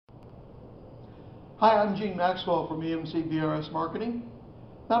Hi, I'm Gene Maxwell from EMC BRS Marketing.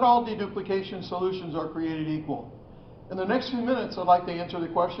 Not all deduplication solutions are created equal. In the next few minutes, I'd like to answer the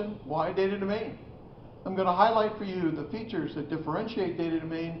question, why data domain? I'm going to highlight for you the features that differentiate data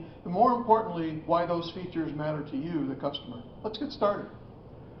domain, and more importantly, why those features matter to you, the customer. Let's get started.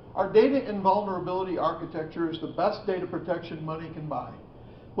 Our data invulnerability architecture is the best data protection money can buy.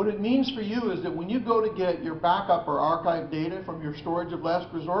 What it means for you is that when you go to get your backup or archive data from your storage of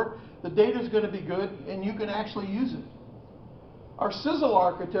last resort, the data is going to be good and you can actually use it. Our sizzle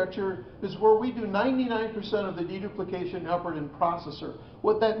architecture is where we do 99% of the deduplication effort in processor.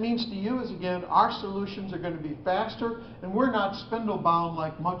 What that means to you is, again, our solutions are going to be faster and we're not spindle bound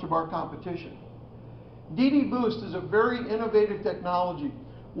like much of our competition. DD Boost is a very innovative technology.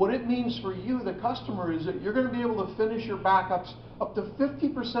 What it means for you, the customer, is that you're going to be able to finish your backups up to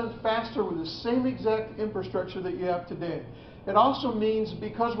 50% faster with the same exact infrastructure that you have today. It also means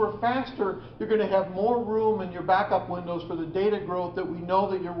because we're faster, you're going to have more room in your backup windows for the data growth that we know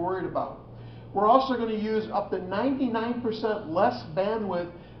that you're worried about. We're also going to use up to 99% less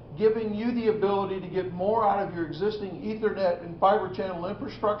bandwidth, giving you the ability to get more out of your existing Ethernet and fiber channel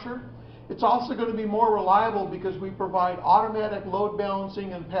infrastructure. It's also going to be more reliable because we provide automatic load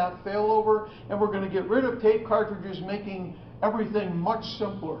balancing and path failover, and we're going to get rid of tape cartridges, making everything much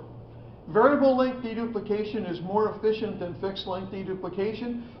simpler. Variable length deduplication is more efficient than fixed length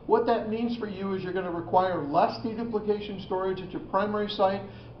deduplication. What that means for you is you're going to require less deduplication storage at your primary site,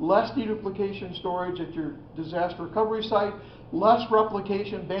 less deduplication storage at your disaster recovery site, less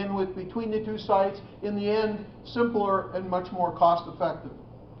replication bandwidth between the two sites. In the end, simpler and much more cost effective.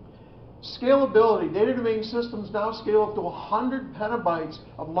 Scalability. Data domain systems now scale up to 100 petabytes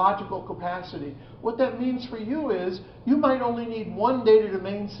of logical capacity. What that means for you is you might only need one data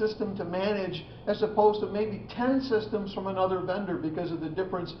domain system to manage as opposed to maybe 10 systems from another vendor because of the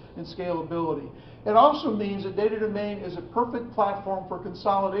difference in scalability. It also means that data domain is a perfect platform for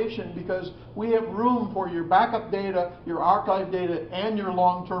consolidation because we have room for your backup data, your archive data, and your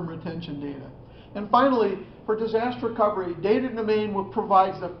long-term retention data. And finally, for disaster recovery, data domain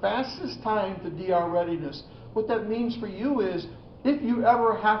provides the fastest time to DR readiness. What that means for you is if you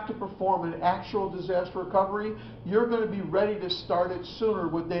ever have to perform an actual disaster recovery, you're going to be ready to start it sooner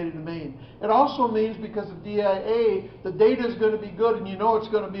with data domain. It also means because of DIA, the data is going to be good and you know it's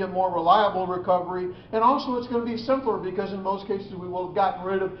going to be a more reliable recovery. And also it's going to be simpler because in most cases we will have gotten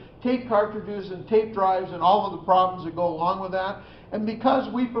rid of tape cartridges and tape drives and all of the problems that go along with that. And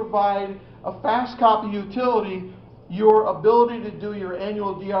because we provide a fast copy utility, your ability to do your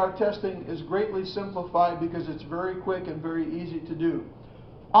annual DR testing is greatly simplified because it's very quick and very easy to do.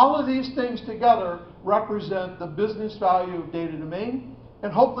 All of these things together represent the business value of data domain,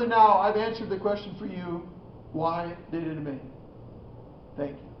 and hopefully now I've answered the question for you, why data domain?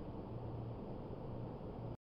 Thank you.